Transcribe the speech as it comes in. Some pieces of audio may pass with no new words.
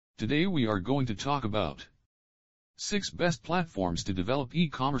Today we are going to talk about 6 best platforms to develop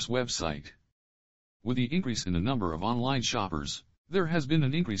e-commerce website. With the increase in the number of online shoppers, there has been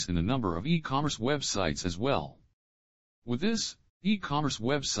an increase in the number of e-commerce websites as well. With this, e-commerce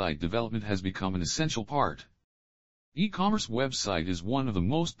website development has become an essential part. E-commerce website is one of the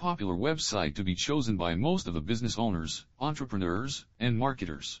most popular websites to be chosen by most of the business owners, entrepreneurs, and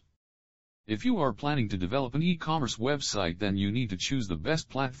marketers. If you are planning to develop an e-commerce website, then you need to choose the best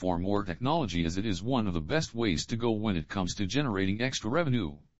platform or technology, as it is one of the best ways to go when it comes to generating extra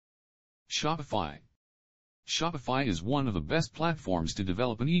revenue. Shopify. Shopify is one of the best platforms to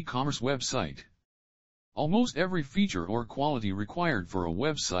develop an e-commerce website. Almost every feature or quality required for a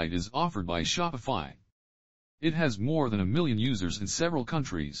website is offered by Shopify. It has more than 1 million users in several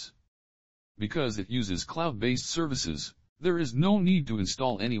countries. Because it uses cloud-based services, there is no need to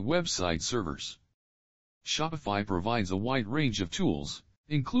install any website servers. Shopify provides a wide range of tools,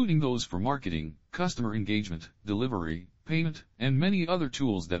 including those for marketing, customer engagement, delivery, payment, and many other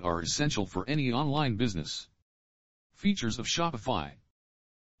tools that are essential for any online business. Features of Shopify.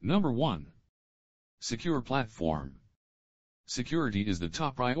 Number 1. Secure platform. Security is the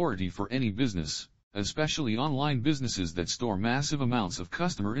top priority for any business, especially online businesses that store massive amounts of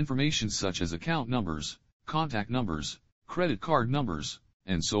customer information such as account numbers, contact numbers, credit card numbers,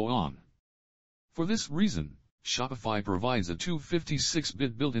 and so on. For this reason, Shopify provides a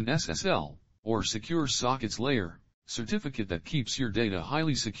 256-bit built-in SSL, or Secure Sockets Layer, certificate that keeps your data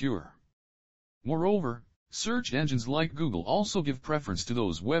highly secure. Moreover, search engines like Google also give preference to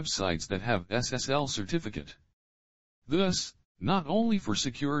those websites that have SSL certificate. Thus, not only for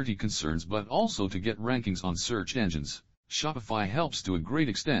security concerns but also to get rankings on search engines, Shopify helps to a great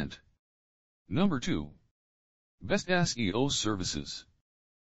extent. Number 2. Best SEO services.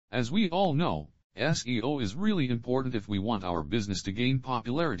 As we all know, SEO is really important if we want our business to gain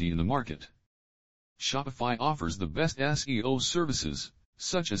popularity in the market. Shopify offers the best SEO services,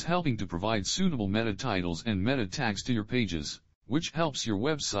 such as helping to provide suitable meta titles and meta tags to your pages, which helps your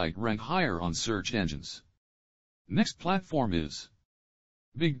website rank higher on search engines. Next platform is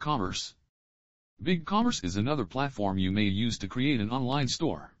Ecommerce. Ecommerce is another platform you may use to create an online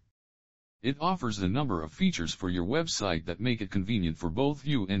store. It offers a number of features for your website that make it convenient for both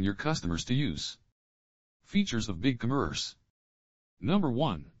you and your customers to use. Features of Ecommerce. Number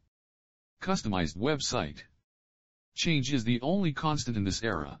 1. Customized website. Change is the only constant in this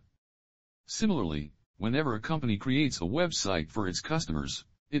era. Similarly, whenever a company creates a website for its customers,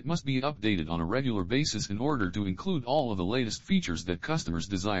 it must be updated on a regular basis in order to include all of the latest features that customers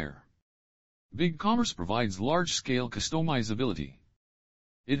desire. Ecommerce provides large-scale customizability.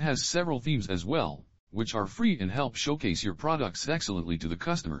 It has several themes as well, which are free and help showcase your products excellently to the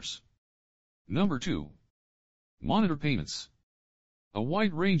customers. Number 2. Monitor payments. A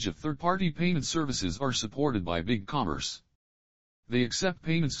wide range of third-party payment services are supported by Ecommerce. They accept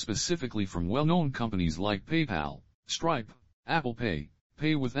payments specifically from well-known companies like PayPal, Stripe, Apple Pay,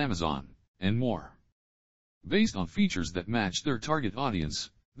 Pay with Amazon, and more. Based on features that match their target audience,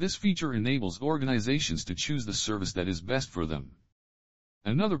 this feature enables organizations to choose the service that is best for them.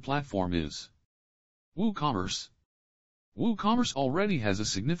 Another platform is WooCommerce. WooCommerce already has a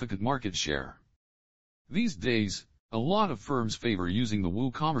significant market share. These days, a lot of firms favor using the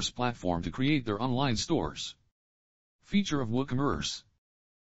WooCommerce platform to create their online stores. Feature of WooCommerce.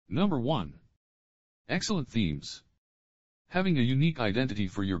 Number 1. Excellent themes. Having a unique identity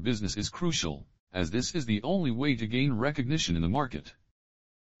for your business is crucial, as this is the only way to gain recognition in the market.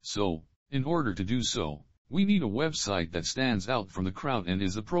 So, in order to do so, we need a website that stands out from the crowd and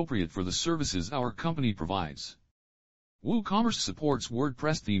is appropriate for the services our company provides. WooCommerce supports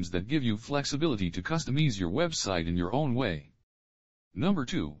WordPress themes that give you flexibility to customize your website in your own way. Number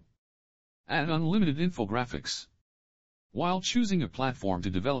 2. Add unlimited infographics. While choosing a platform to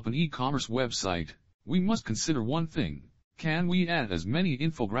develop an e-commerce website, we must consider one thing: can we add as many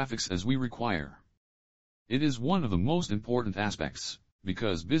infographics as we require? It is one of the most important aspects,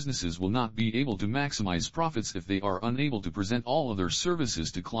 because businesses will not be able to maximize profits if they are unable to present all of their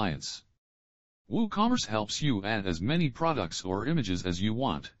services to clients. WooCommerce helps you add as many products or images as you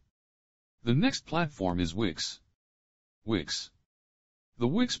want. The next platform is Wix. Wix. The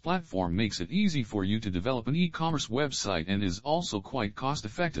Wix platform makes it easy for you to develop an e-commerce website and is also quite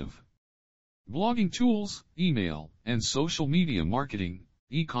cost-effective. Blogging tools, email, and social media marketing,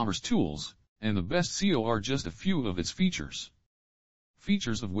 e-commerce tools, and the best SEO are just a few of its features.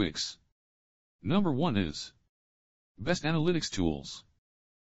 Features of Wix. Number 1 is Best Analytics Tools.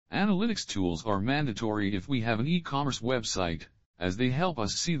 Analytics tools are mandatory if we have an e-commerce website, as they help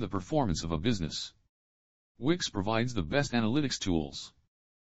us see the performance of a business. Wix provides the best analytics tools.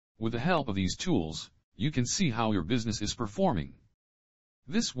 With the help of these tools, you can see how your business is performing.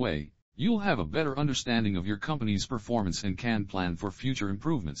 This way, you'll have a better understanding of your company's performance and can plan for future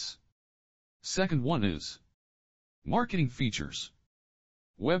improvements. Second one is marketing features.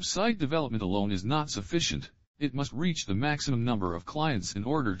 Website development alone is not sufficient. It must reach the maximum number of clients in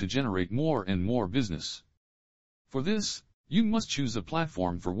order to generate more and more business. For this, you must choose a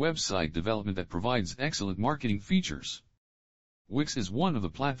platform for website development that provides excellent marketing features. Wix is one of the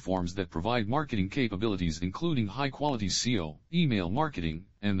platforms that provide marketing capabilities including high-quality SEO, email marketing,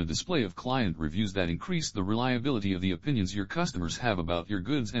 and the display of client reviews that increase the reliability of the opinions your customers have about your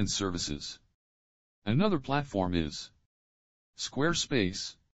goods and services. Another platform is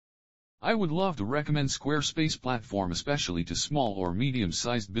Squarespace. I would love to recommend Squarespace platform especially to small or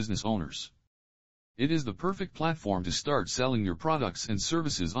medium-sized business owners. It is the perfect platform to start selling your products and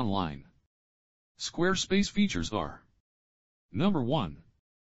services online. Squarespace features are: Number 1.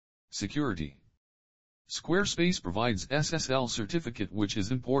 Security. Squarespace provides SSL certificate, which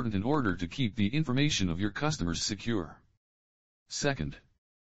is important in order to keep the information of your customers secure. Second,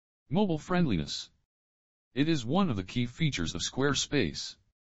 mobile friendliness. It is one of the key features of Squarespace.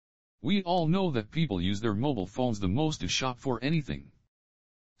 We all know that people use their mobile phones the most to shop for anything.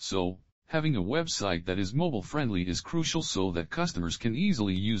 So, having a website that is mobile friendly is crucial so that customers can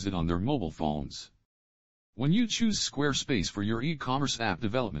easily use it on their mobile phones. When you choose Squarespace for your e-commerce app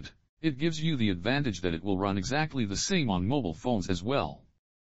development, it gives you the advantage that it will run exactly the same on mobile phones as well.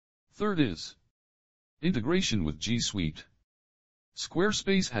 Third is integration with G Suite.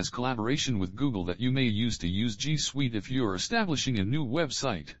 Squarespace has collaboration with Google that you may use to use G Suite if you're establishing a new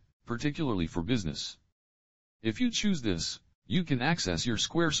website, particularly for business. If you choose this, you can access your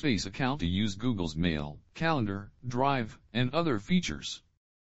Squarespace account to use Google's Mail, Calendar, Drive, and other features.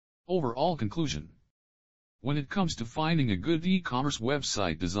 Overall conclusion. When it comes to finding a good e-commerce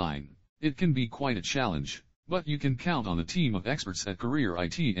website design, it can be quite a challenge, but you can count on a team of experts at Career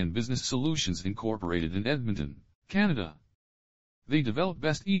IT and Business Solutions Incorporated in Edmonton, Canada. They develop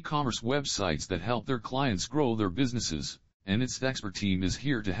best e-commerce websites that help their clients grow their businesses, and its expert team is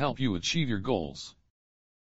here to help you achieve your goals.